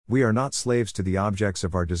We are not slaves to the objects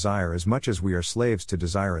of our desire as much as we are slaves to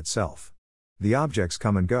desire itself. The objects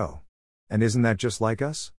come and go. And isn't that just like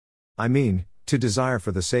us? I mean, to desire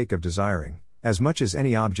for the sake of desiring, as much as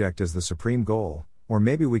any object as the supreme goal, or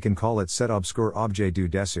maybe we can call it cet obscur objet du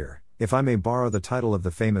désir, if I may borrow the title of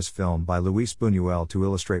the famous film by Luis Buñuel to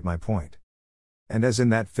illustrate my point. And as in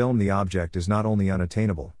that film, the object is not only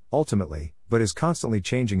unattainable, ultimately, but is constantly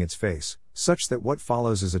changing its face, such that what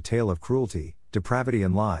follows is a tale of cruelty, depravity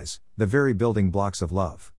and lies, the very building blocks of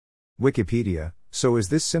love. Wikipedia: so is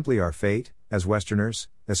this simply our fate, as Westerners,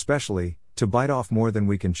 especially, to bite off more than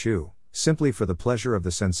we can chew, simply for the pleasure of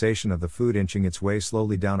the sensation of the food inching its way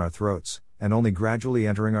slowly down our throats, and only gradually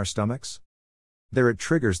entering our stomachs? There it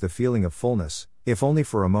triggers the feeling of fullness, if only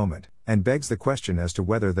for a moment, and begs the question as to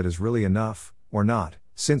whether that is really enough, or not,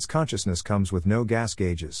 since consciousness comes with no gas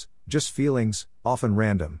gauges, just feelings, often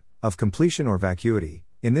random, of completion or vacuity,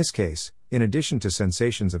 in this case, in addition to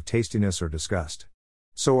sensations of tastiness or disgust.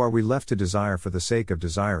 So are we left to desire for the sake of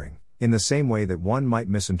desiring, in the same way that one might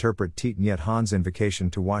misinterpret Thich Nhat Hanh's invocation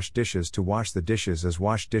to wash the dishes as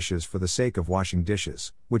wash dishes for the sake of washing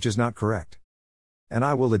dishes, which is not correct. And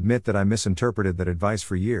I will admit that I misinterpreted that advice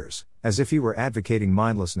for years, as if he were advocating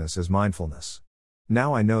mindlessness as mindfulness.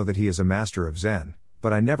 Now I know that he is a master of Zen,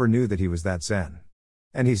 but I never knew that he was that Zen.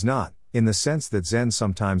 And he's not, in the sense that Zen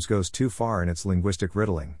sometimes goes too far in its linguistic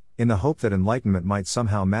riddling, in the hope that enlightenment might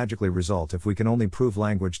somehow magically result if we can only prove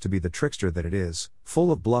language to be the trickster that it is,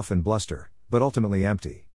 full of bluff and bluster, but ultimately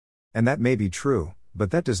empty. And that may be true,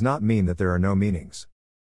 but that does not mean that there are no meanings.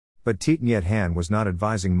 But Thich Nhat Hanh was not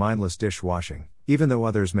advising mindless dishwashing, even though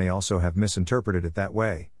others may also have misinterpreted it that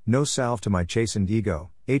way. No salve to my chastened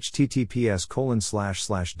ego.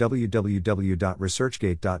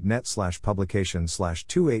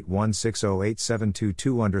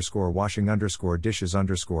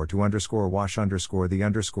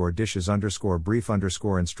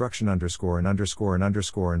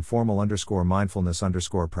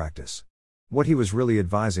 What he was really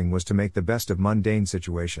advising was to make the best of mundane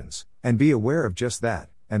situations, and be aware of just that,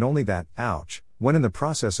 and only that, ouch, when in the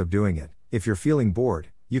process of doing it, if you're feeling bored,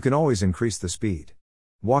 you can always increase the speed.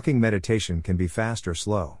 Walking meditation can be fast or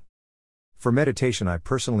slow. For meditation, I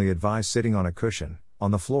personally advise sitting on a cushion,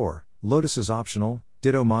 on the floor, lotus is optional,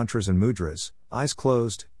 ditto mantras and mudras, eyes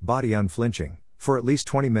closed, body unflinching, for at least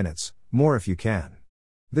 20 minutes, more if you can.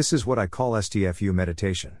 This is what I call STFU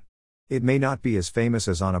meditation. It may not be as famous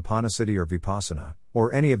as Anapanasati or Vipassana,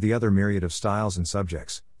 or any of the other myriad of styles and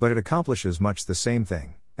subjects, but it accomplishes much the same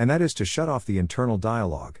thing, and that is to shut off the internal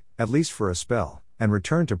dialogue, at least for a spell, and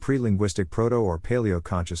return to pre-linguistic proto or paleo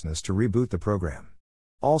consciousness to reboot the program.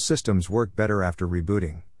 All systems work better after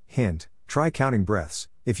rebooting. Hint: try counting breaths,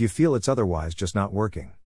 if you feel it's otherwise just not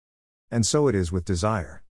working. And so it is with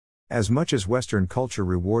desire. As much as Western culture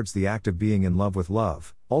rewards the act of being in love with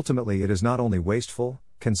love, ultimately it is not only wasteful,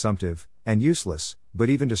 consumptive, and useless,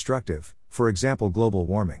 but even destructive, for example global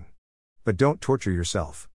warming. But don't torture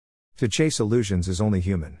yourself. To chase illusions is only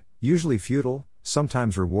human, usually futile,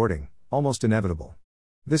 sometimes rewarding, almost inevitable.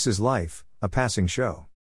 This is life, a passing show.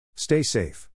 Stay safe.